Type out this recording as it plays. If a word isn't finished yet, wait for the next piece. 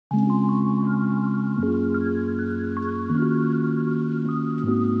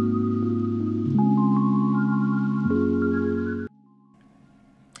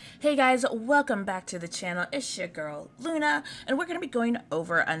Hey guys, welcome back to the channel. It's your girl Luna, and we're going to be going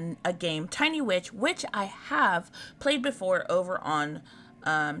over a game, Tiny Witch, which I have played before over on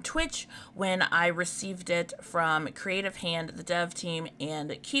Twitch when I received it from Creative Hand, the dev team, and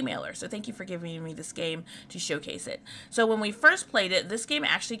Keymailer. So thank you for giving me this game to showcase it. So when we first played it, this game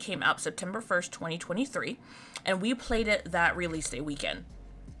actually came out September 1st, 2023, and we played it that release day weekend.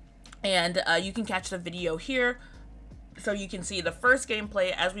 And you can catch the video here, so you can see the first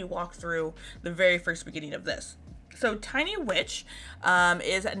gameplay as we walk through the very first beginning of this. So Tiny Witch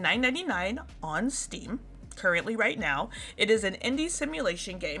is $9.99 on Steam currently right now. It is an indie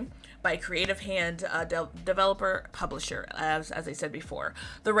simulation game by Creative Hand developer publisher, as I said before.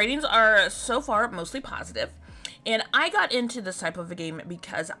 The ratings are so far mostly positive, and I got into this type of a game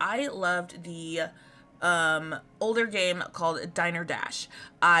because I loved the older game called Diner Dash.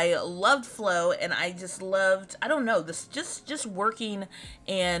 I loved flow, and I just loved, I don't know, this just working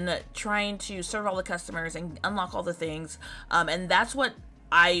and trying to serve all the customers and unlock all the things. And that's what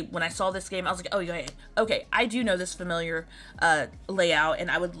when I saw this game, I was like, oh yeah, okay, I do know this familiar layout,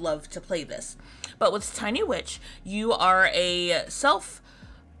 and I would love to play this. But with Tiny Witch, you are a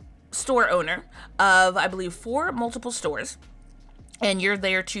self-store owner of, I believe, 4 multiple stores. And you're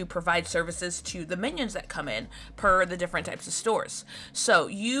there to provide services to the minions that come in per the different types of stores. So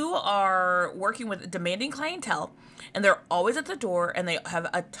you are working with demanding clientele, and they're always at the door, and they have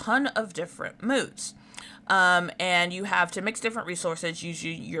a ton of different moods. And you have to mix different resources,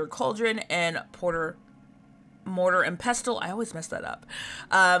 using your cauldron and mortar and pestle. I always mess that up.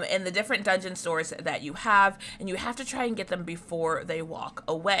 And the different dungeon stores that you have, and you have to try and get them before they walk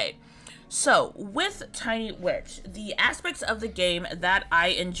away. So, with Tiny Witch, the aspects of the game that I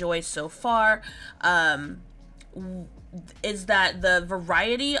enjoy so far is that the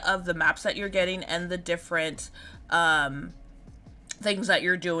variety of the maps that you're getting and the different things that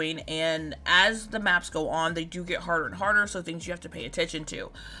you're doing, and as the maps go on, they do get harder and harder, so things you have to pay attention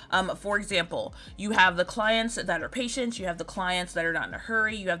to. For example, you have the clients that are patient, you have the clients that are not in a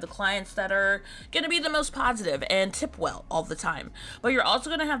hurry, you have the clients that are going to be the most positive and tip well all the time. But you're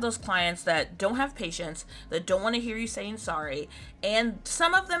also going to have those clients that don't have patience, that don't want to hear you saying sorry, and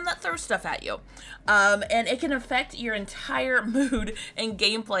some of them that throw stuff at you. And it can affect your entire mood and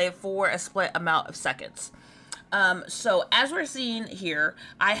gameplay for a split amount of seconds. So as we're seeing here,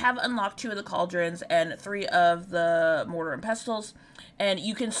 I have unlocked 2 of the cauldrons and 3 of the mortar and pestles, and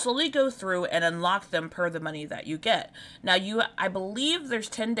you can slowly go through and unlock them per the money that you get. Now I believe there's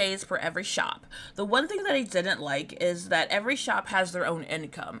 10 days for every shop. The one thing that I didn't like is that every shop has their own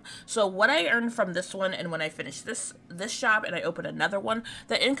income. So what I earn from this one, and when I finish this shop and I open another one,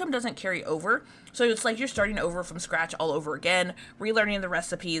 the income doesn't carry over. So it's like you're starting over from scratch all over again, relearning the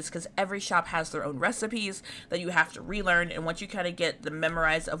recipes, because every shop has their own recipes that you have to relearn. And once you kind of get the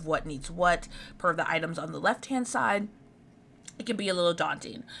memorize of what needs what per the items on the left hand side, it can be a little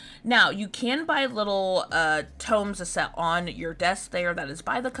daunting. Now, you can buy little tomes to set on your desk there that is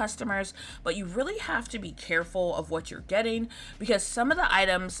by the customers, but you really have to be careful of what you're getting, because some of the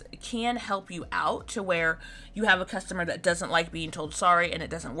items can help you out to where you have a customer that doesn't like being told sorry and it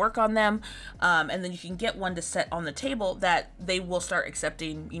doesn't work on them, and then you can get one to set on the table that they will start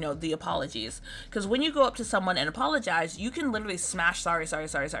accepting, you know, the apologies. Because when you go up to someone and apologize, you can literally smash sorry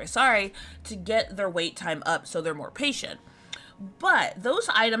to get their wait time up so they're more patient. But those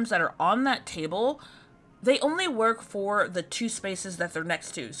items that are on that table, they only work for the 2 spaces that they're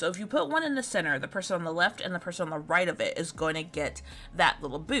next to. So if you put one in the center, the person on the left and the person on the right of it is going to get that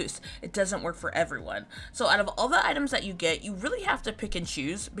little boost. It doesn't work for everyone. So out of all the items that you get, you really have to pick and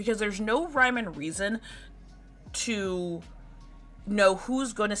choose, because there's no rhyme and reason to know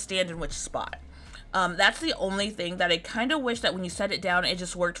who's going to stand in which spot. That's the only thing that I kind of wish that when you set it down, it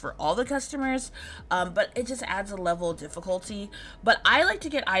just worked for all the customers, but it just adds a level of difficulty. But I like to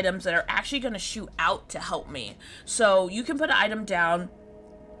get items that are actually going to shoot out to help me. So you can put an item down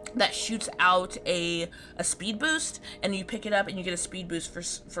that shoots out a speed boost, and you pick it up and you get a speed boost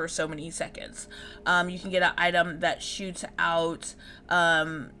for so many seconds. You can get an item that shoots out,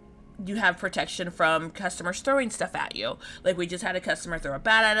 you have protection from customers throwing stuff at you. Like we just had a customer throw a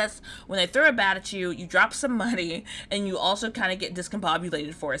bat at us. When they throw a bat at you, you drop some money, and you also kind of get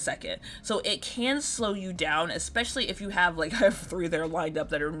discombobulated for a second. So it can slow you down, especially if you have, like, I have 3 there lined up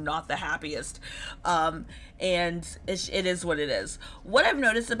that are not the happiest. And it is what it is. What I've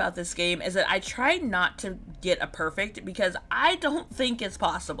noticed about this game is that I try not to get a perfect, because I don't think it's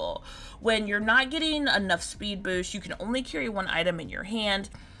possible. When you're not getting enough speed boost, you can only carry 1 item in your hand.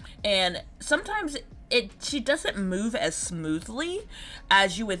 And sometimes she doesn't move as smoothly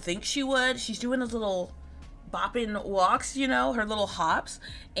as you would think she would. She's doing a little bopping walks, you know, her little hops,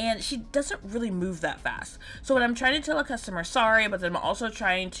 and she doesn't really move that fast. So when I'm trying to tell a customer sorry, but then I'm also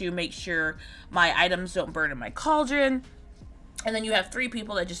trying to make sure my items don't burn in my cauldron, and then you have 3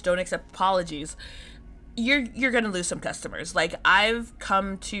 people that just don't accept apologies, you're gonna lose some customers. Like, I've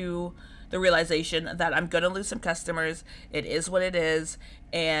come to the realization that I'm gonna lose some customers. It is what it is,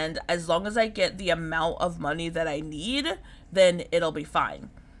 and as long as I get the amount of money that I need, then it'll be fine.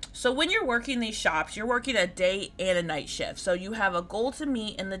 So when you're working these shops, you're working a day and a night shift. So you have a goal to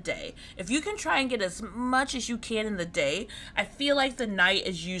meet in the day. If you can try and get as much as you can in the day, I feel like the night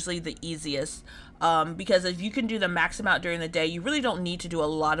is usually the easiest. Because if you can do the max amount during the day, you really don't need to do a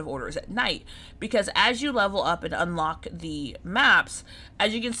lot of orders at night. Because as you level up and unlock the maps,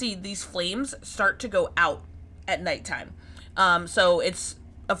 as you can see, these flames start to go out at nighttime. So it's,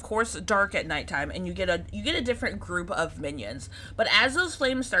 of course, dark at nighttime, and you get a different group of minions. But as those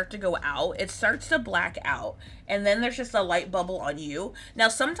flames start to go out, it starts to black out, and then there's just a light bubble on you. Now,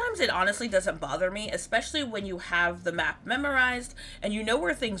 sometimes it honestly doesn't bother me, especially when you have the map memorized and you know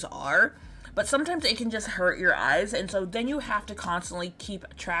where things are. But sometimes it can just hurt your eyes, and so then you have to constantly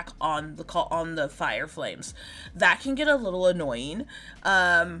keep track on the fire flames. That can get a little annoying.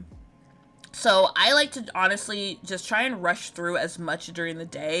 So I like to honestly just try and rush through as much during the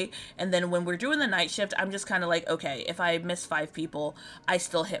day, and then when we're doing the night shift, I'm just kind of like, okay, if I miss 5 people, I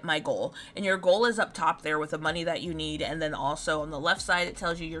still hit my goal. And your goal is up top there with the money that you need, and then also on the left side it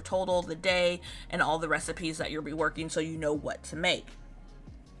tells you your total, the day, and all the recipes that you'll be working, so you know what to make.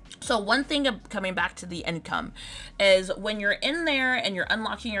 So one thing of coming back to the income is when you're in there and you're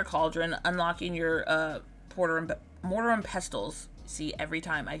unlocking your cauldron, unlocking your mortar and pestles. See, every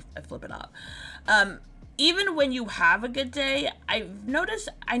time I flip it up. Even when you have a good day, I've noticed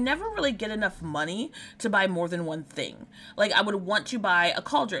I never really get enough money to buy more than one thing. Like, I would want to buy a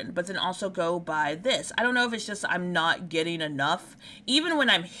cauldron, but then also go buy this. I don't know if it's just I'm not getting enough, even when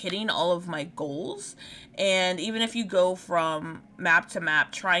I'm hitting all of my goals. And even if you go from map to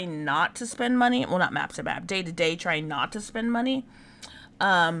map, trying not to spend money, well, not map to map, day to day, trying not to spend money,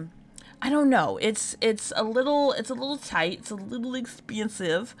 I don't know. It's a little tight. It's a little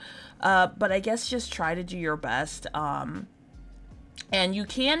expensive, but I guess just try to do your best. And you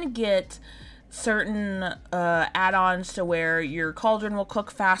can get certain add-ons to where your cauldron will cook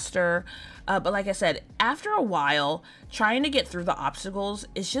faster. But like I said, after a while, trying to get through the obstacles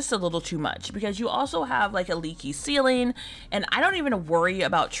is just a little too much, because you also have like a leaky ceiling, and I don't even worry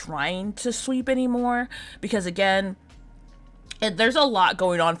about trying to sweep anymore, because again, there's a lot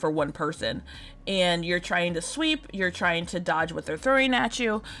going on for one person, and you're trying to sweep, you're trying to dodge what they're throwing at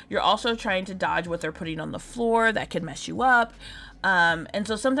you, you're also trying to dodge what they're putting on the floor that can mess you up. And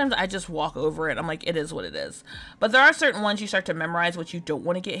so sometimes I just walk over it. I'm like, it is what it is. But there are certain ones you start to memorize what you don't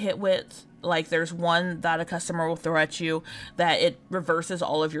want to get hit with. Like, there's one that a customer will throw at you that it reverses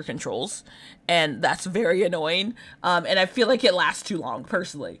all of your controls, and that's very annoying. And I feel like it lasts too long,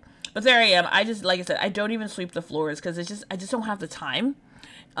 personally. But there I am. I just, like I said, I don't even sweep the floors because I just don't have the time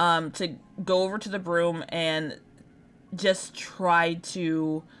to go over to the broom and just try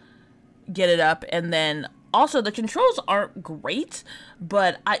to get it up. And then also the controls aren't great,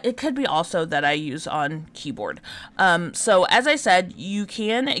 but it could be also that I use on keyboard. So as I said, you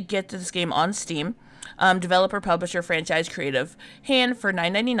can get this game on Steam. Developer, publisher, franchise, creative hand for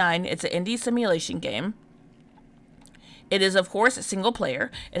 $9.99. It's an indie simulation game. It is, of course, single player.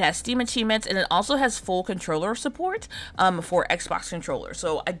 It has Steam achievements, and it also has full controller support for Xbox controllers.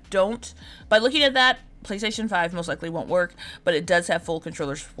 So by looking at that, PlayStation 5 most likely won't work, but it does have full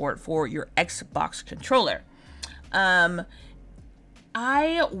controller support for your Xbox controller. I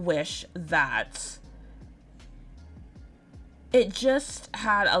wish that it just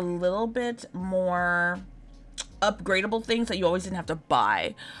had a little bit more upgradable things that you always didn't have to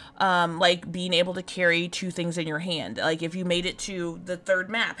buy, like being able to carry 2 things in your hand. Like, if you made it to the 3rd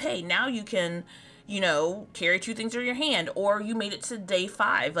map, hey, now you can, carry 2 things in your hand. Or you made it to day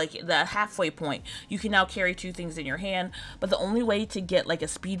 5, like the halfway point, you can now carry 2 things in your hand. But the only way to get like a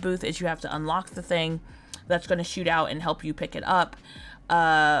speed boost is you have to unlock the thing that's going to shoot out and help you pick it up.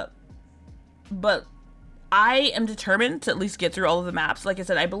 But I am determined to at least get through all of the maps. Like I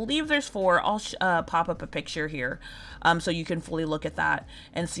said, I believe there's 4. I'll pop up a picture here so you can fully look at that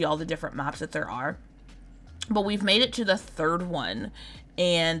and see all the different maps that there are. But we've made it to the 3rd one,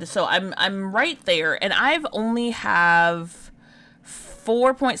 and so I'm right there, and I've only have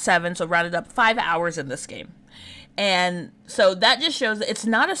 4.7, so rounded up 5 hours in this game. And so that just shows that it's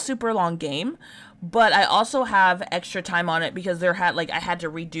not a super long game, but I also have extra time on it because I had to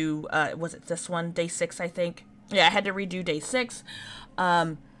redo, was it this one? Day 6, I think. Yeah, I had to redo day 6.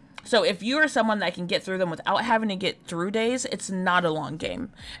 So if you are someone that can get through them without having to get through days, it's not a long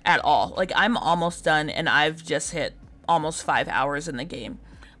game at all. Like, I'm almost done and I've just hit almost 5 hours in the game.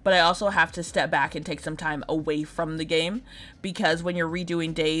 But I also have to step back and take some time away from the game, because when you're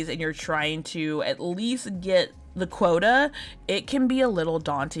redoing days and you're trying to at least get the quota, it can be a little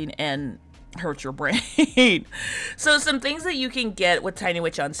daunting and hurt your brain. So some things that you can get with Tiny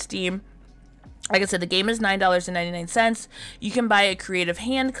Witch on Steam. Like I said, the game is $9.99. You can buy a Creative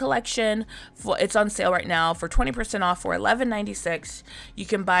Hand collection. It's on sale right now for 20% off for $11.96. You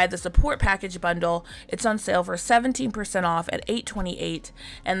can buy the support package bundle. It's on sale for 17% off at $8.28.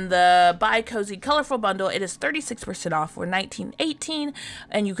 And the Buy Cozy Colorful bundle, it is 36% off for $19.18.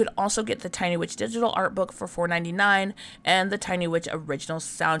 And you can also get the Tiny Witch digital art book for $4.99 and the Tiny Witch original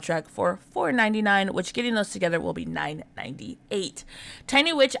soundtrack for $4.99, which getting those together will be $9.98.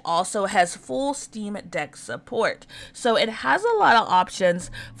 Tiny Witch also has full Steam Deck support, so it has a lot of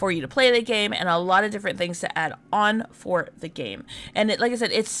options for you to play the game and a lot of different things to add on for the game. And like I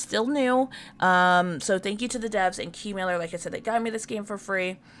said, it's still new, so thank you to the devs and Keymailer, like I said, that got me this game for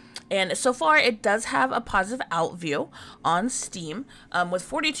free. And so far, it does have a positive out view on Steam with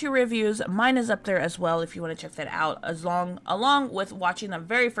 42 reviews. Mine is up there as well if you want to check that out, along with watching the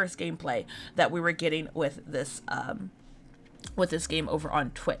very first gameplay that we were getting with this game over on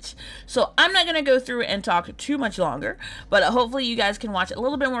Twitch. So I'm not going to go through and talk too much longer, but hopefully you guys can watch a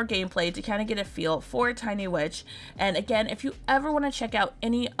little bit more gameplay to kind of get a feel for Tiny Witch. And again, if you ever want to check out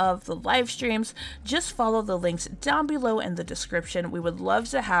any of the live streams, just follow the links down below in the description. We would love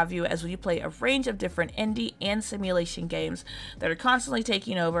to have you as we play a range of different indie and simulation games that are constantly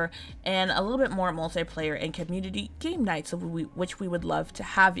taking over, and a little bit more multiplayer and community game nights, which we would love to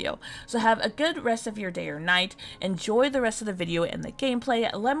have you. So have a good rest of your day or night. Enjoy the rest of the video and the gameplay.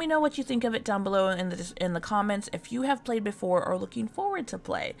 Let me know what you think of it down below in the comments if you have played before or looking forward to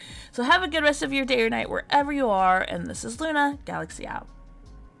play. So have a good rest of your day or night wherever you are, and this is Luna Galaxy out.